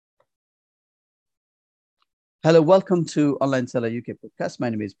Hello, welcome to Online Seller UK podcast.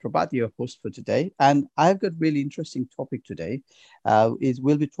 My name is Prabhat, your host for today, and I've got really interesting topic today. Is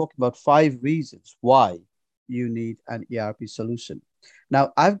we'll be talking about 5 reasons why you need an ERP solution.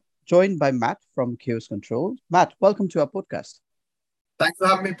 Now, I've joined by Matt from Chaos Control. Matt, welcome to our podcast. Thanks for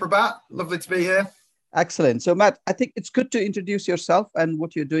having me, Prabhat. Lovely to be here. Excellent. So, Matt, I think it's good to introduce yourself and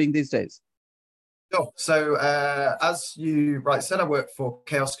what you're doing these days. Sure. So, as you right said, I work for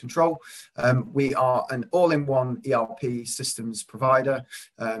Chaos Control. We are an all-in-one ERP systems provider.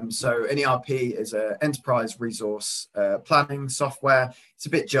 So, an ERP is an enterprise resource planning software. It's a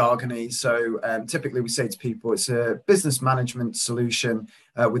bit jargony. So, typically we say to people, it's a business management solution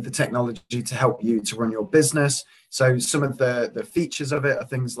with the technology to help you to run your business. So, some of the features of it are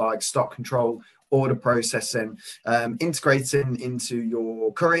things like stock control, order processing, integrating into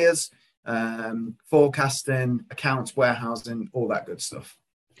your couriers, forecasting, accounts, warehousing, all that good stuff.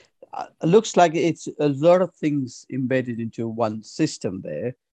 Looks like it's a lot of things embedded into one system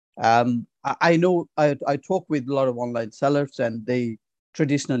there. I know I talk with a lot of online sellers, and they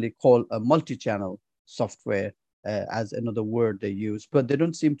traditionally call a multi-channel software as another word they use, but they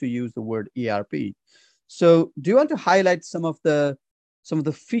don't seem to use the word ERP. So, do you want to highlight some of the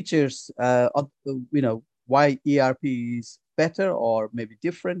features of why ERP is better or maybe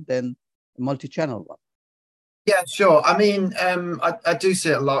different than a multi-channel one? Yeah, sure. I mean, I do see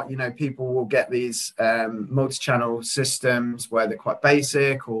it a lot. People will get these multi-channel systems where they're quite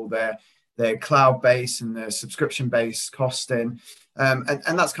basic, or they're cloud-based and they're subscription-based costing,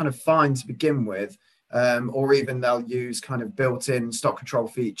 and that's kind of fine to begin with. Or even they'll use kind of built-in stock control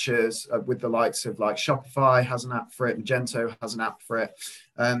features with the likes of like Shopify has an app for it, Magento has an app for it.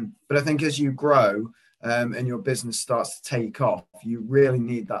 But I think as you grow and your business starts to take off, you really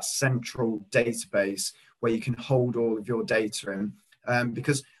need that central database where you can hold all of your data in.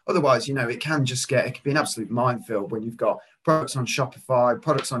 Because otherwise, it can be an absolute minefield when you've got products on Shopify,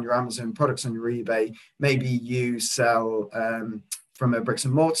 products on your Amazon, products on your eBay. Maybe you sell from a bricks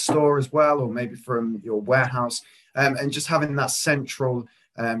and mortar store as well, or maybe from your warehouse, and just having that central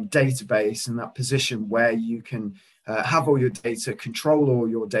database and that position where you can have all your data, control all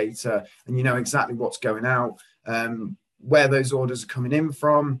your data, and you know exactly what's going out, where those orders are coming in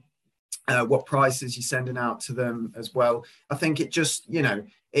from, what prices you're sending out to them as well. I think it just,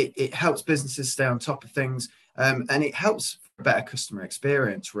 it helps businesses stay on top of things, and it helps for a better customer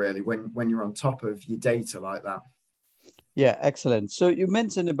experience, really, when you're on top of your data like that. Yeah, excellent. So you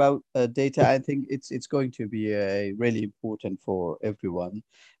mentioned about data. I think it's going to be really important for everyone,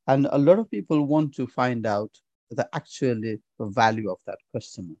 and a lot of people want to find out the actual value of that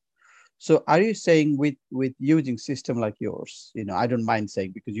customer. So are you saying with using system like yours, I don't mind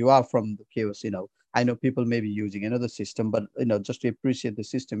saying because you are from the chaos, I know people may be using another system, but just to appreciate the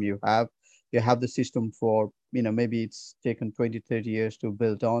system you have the system for, maybe it's taken 20, 30 years to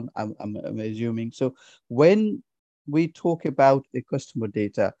build on, I'm assuming. So when we talk about the customer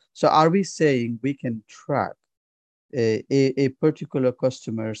data, so are we saying we can track a particular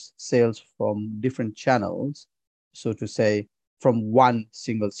customer's sales from different channels, so to say, from one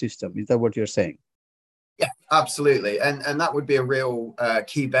single system? Is that what you're saying? Yeah, absolutely. And that would be a real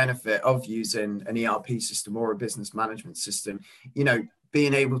key benefit of using an ERP system or a business management system.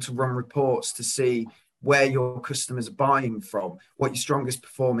 Being able to run reports to see where your customers are buying from, what your strongest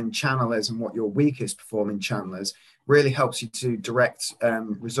performing channel is, and what your weakest performing channel is, really helps you to direct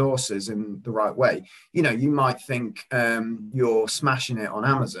resources in the right way. You might think you're smashing it on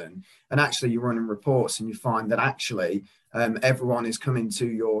Amazon, and actually you're running reports and you find that actually everyone is coming to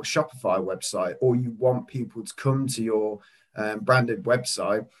your Shopify website, or you want people to come to your branded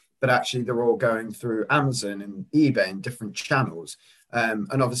website, but actually they're all going through Amazon and eBay and different channels.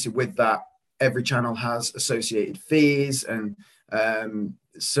 And obviously with that, every channel has associated fees and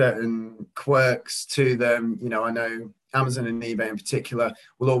certain quirks to them. I know Amazon and eBay in particular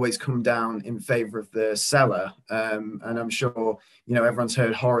will always come down in favor of the seller. And I'm sure, everyone's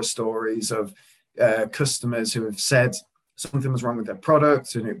heard horror stories of customers who have said something was wrong with their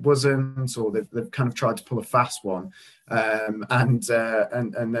product and it wasn't, or they've kind of tried to pull a fast one, and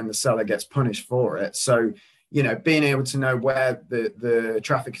then the seller gets punished for it. So, being able to know where the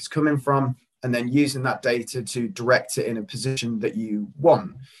traffic is coming from, and then using that data to direct it in a position that you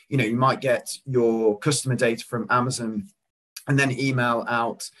want. You might get your customer data from Amazon and then email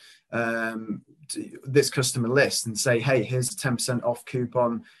out this customer list and say, hey, here's a 10% off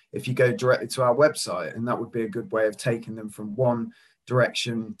coupon if you go directly to our website. And that would be a good way of taking them from one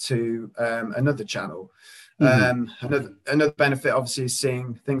direction to another channel. Mhm. Another benefit, obviously, is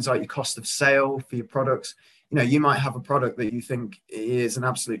seeing things like your cost of sale for your products. You might have a product that you think is an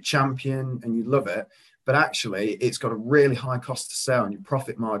absolute champion and you love it, but actually it's got a really high cost to sell and your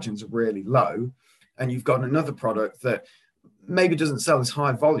profit margins are really low. And you've got another product that maybe doesn't sell as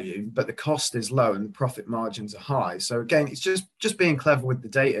high volume, but the cost is low and the profit margins are high. So again, it's just being clever with the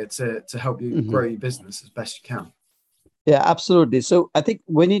data to help you Mhm. grow your business as best you can. Yeah, absolutely. So I think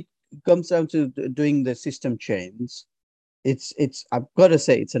when it comes down to doing the system change, it's I've got to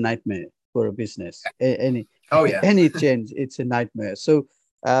say it's a nightmare for a business. Any Oh yeah. any change, it's a nightmare. So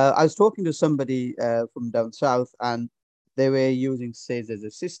I was talking to somebody from down south, and they were using Sage as a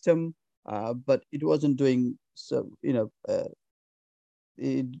system, but it wasn't doing so. It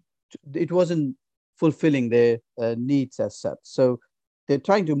it wasn't fulfilling their needs as such. So they're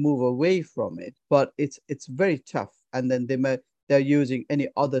trying to move away from it, but it's very tough. And then they're using any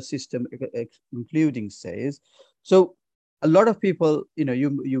other system, including Sage. So a lot of people,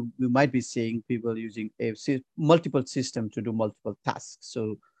 you might be seeing people using multiple system to do multiple tasks.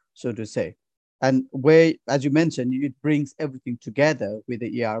 So to say, and where, as you mentioned, it brings everything together with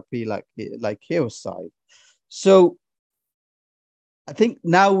the ERP like Heoside. So I think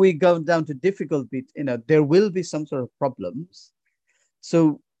now we go down to difficult bit. There will be some sort of problems.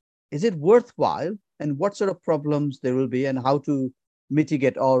 So is it worthwhile? And what sort of problems there will be, and how to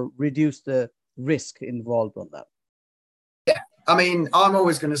mitigate or reduce the risk involved on that? Yeah, I mean, I'm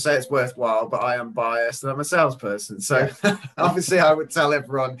always going to say it's worthwhile, but I am biased and I'm a salesperson. So Yeah. obviously, I would tell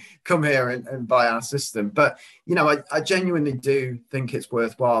everyone, come here and buy our system. But, I genuinely do think it's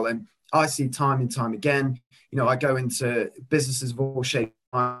worthwhile. And I see time and time again, I go into businesses of all shapes,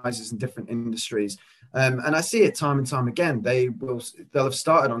 sizes, and different industries. And I see it time and time again. They'll have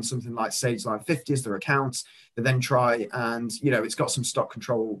started on something like Sage Line 50 as their accounts. They then try and, it's got some stock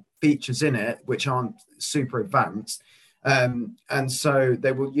control features in it, which aren't super advanced. And so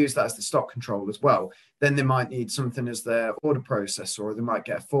they will use that as the stock control as well. Then they might need something as their order processor, or they might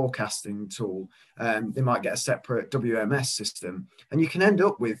get a forecasting tool. They might get a separate WMS system. And you can end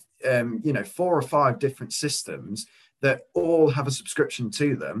up with, 4 or 5 different systems that all have a subscription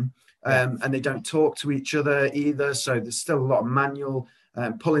to them. Yeah. And they don't talk to each other either. So there's still a lot of manual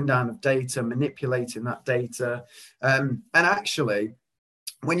pulling down of data, manipulating that data. And actually,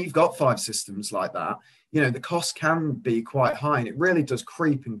 when you've got 5 systems like that, the cost can be quite high, and it really does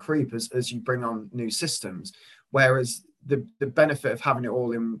creep as you bring on new systems. Whereas the benefit of having it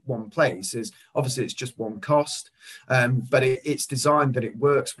all in one place is obviously it's just one cost, but it's designed that it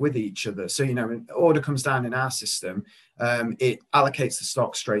works with each other. So, an order comes down in our system, it allocates the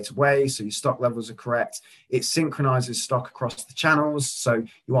stock straight away, so your stock levels are correct. It synchronizes stock across the channels, so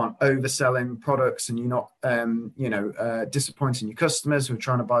you aren't overselling products and you're not, disappointing your customers who are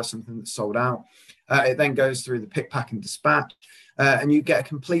trying to buy something that's sold out. It then goes through the pick, pack, and dispatch, and you get a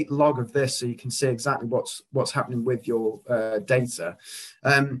complete log of this, so you can see exactly what's happening with your data.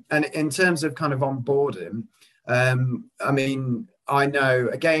 And in terms of kind of onboarding, I mean, I know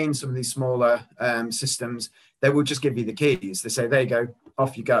again some of these smaller systems, they will just give you the keys. They say, there you go,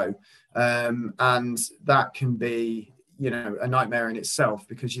 off you go, and that can be a nightmare in itself,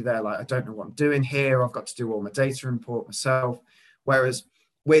 because you're there like, I don't know what I'm doing here. I've got to do all my data import myself. Whereas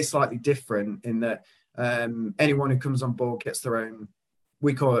we're slightly different in that anyone who comes on board gets their own,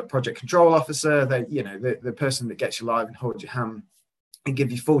 we call it project control officer. They, the person that gets you live and holds your hand and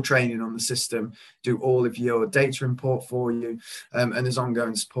give you full training on the system, do all of your data import for you, and there's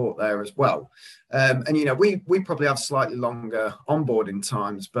ongoing support there as well. And we probably have slightly longer onboarding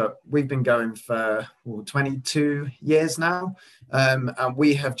times, but we've been going for 22 years now, and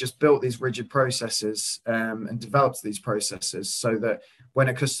we have just built these rigid processes and developed these processes so that when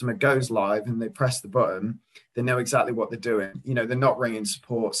a customer goes live and they press the button, they know exactly what they're doing. They're not ringing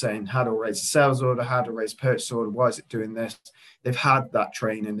support saying, how do I raise a sales order? How do I raise a purchase order? Why is it doing this? They've had that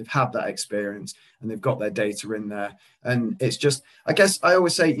training, they've had that experience, and they've got their data in there. And it's just, I guess I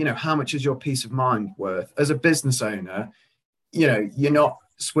always say, how much is your peace of mind worth? As a business owner, you're not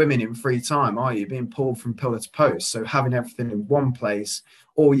swimming in free time, are you? Being pulled from pillar to post. So having everything in one place,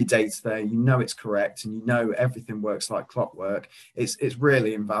 all your data there, it's correct, and everything works like clockwork. It's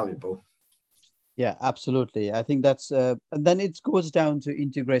really invaluable. Yeah, absolutely. I think that's and then it goes down to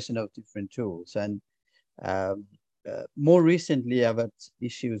integration of different tools. And um, more recently, I've had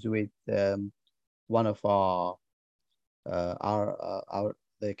issues with one of our the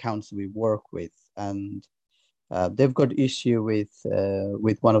accounts we work with, and they've got issue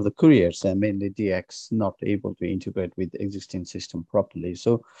with one of the couriers, mainly DX, not able to integrate with the existing system properly.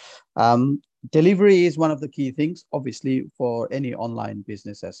 So delivery is one of the key things, obviously, for any online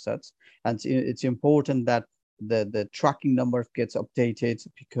business as such. And it's important that the tracking number gets updated,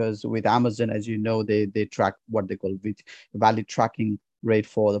 because with Amazon, as you know, they track what they call valid tracking rate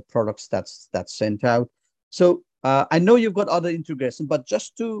for the products that's sent out. So I know you've got other integration, but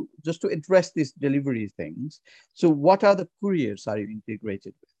just to address these delivery things, so what are the couriers are you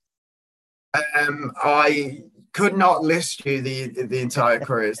integrated with? I could not list you the entire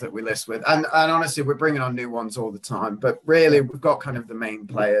couriers that we list with, and honestly, we're bringing on new ones all the time. But really, Yeah. we've got kind of the main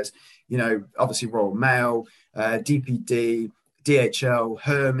players. You know, obviously Royal Mail, DPD, DHL,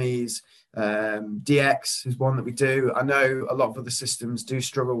 Hermes, DX is one that we do. I know a lot of other systems do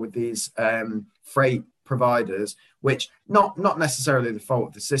struggle with these freight providers, which not necessarily the fault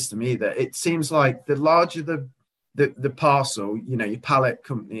of the system either. It seems like the larger the parcel, you know, your pallet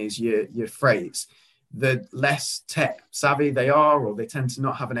companies, your freights, the less tech savvy they are, or they tend to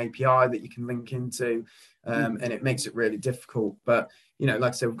not have an API that you can link into, and it makes it really difficult. But you know, like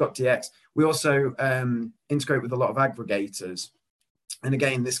I said, we've got DX. We also integrate with a lot of aggregators, and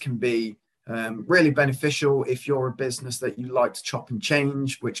again, this can be really beneficial if you're a business that you like to chop and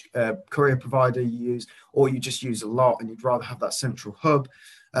change which courier provider you use, or you just use a lot and you'd rather have that central hub.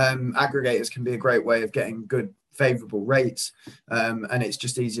 Aggregators can be a great way of getting good favorable rates, and it's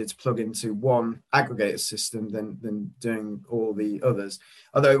just easier to plug into one aggregator system than doing all the others.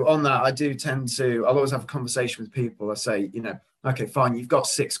 Although on that, I do tend to, I'll always have a conversation with people. I say, you know, okay, fine, you've got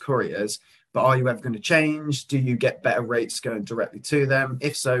 6 couriers, but are you ever going to change? Do you get better rates going directly to them?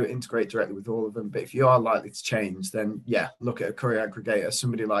 If so, integrate directly with all of them. But if you are likely to change, then yeah, look at a courier aggregator,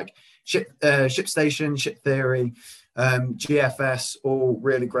 somebody like ShipStation, ShipTheory, GFS, all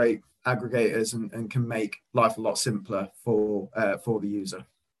really great aggregators, and can make life a lot simpler for the user.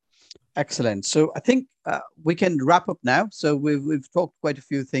 Excellent. So I think we can wrap up now. So we've talked quite a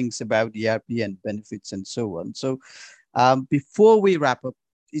few things about ERP and benefits and so on. So before we wrap up,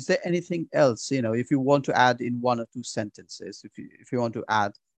 is there anything else, you know, if you want to add in 1 or 2 sentences, if you want to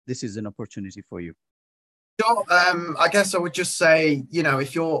add, this is an opportunity for you. Sure. I guess I would just say, you know,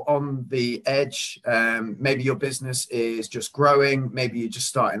 if you're on the edge, maybe your business is just growing, maybe you're just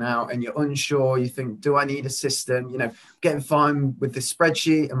starting out and you're unsure, you think, do I need a system? You know, getting fine with this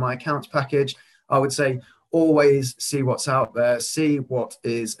spreadsheet and my accounts package, I would say always see what's out there, see what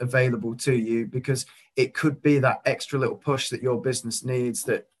is available to you, because it could be that extra little push that your business needs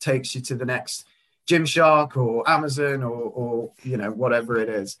that takes you to the next Gymshark or Amazon or you know, whatever it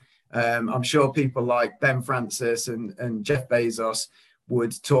is. I'm sure people like Ben Francis and Jeff Bezos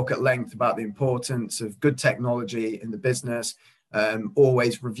would talk at length about the importance of good technology in the business,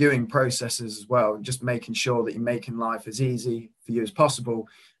 always reviewing processes as well, and just making sure that you're making life as easy for you as possible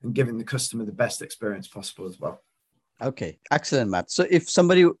and giving the customer the best experience possible as well. Okay, excellent, Matt. So if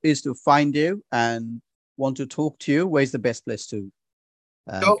somebody is to find you and want to talk to you, where's the best place to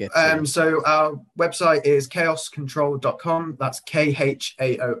get to you? So our website is chaoscontrol.com. That's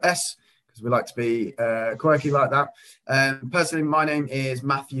KHAOS, because we like to be quirky like that. Personally, my name is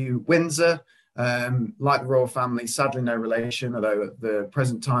Matthew Windsor. Like the royal family, sadly no relation, although at the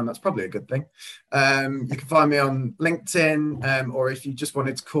present time that's probably a good thing. You can find me on LinkedIn, or if you just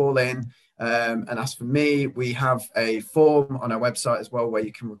wanted to call in and ask for me, we have a form on our website as well where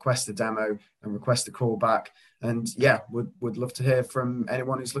you can request a demo and request a call back. And yeah, would love to hear from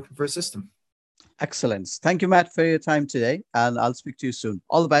anyone who's looking for a system. Excellent. Thank you, Matt, for your time today, and I'll speak to you soon.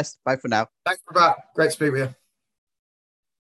 All the best. Bye for now. Thanks for that. Great to speak with you.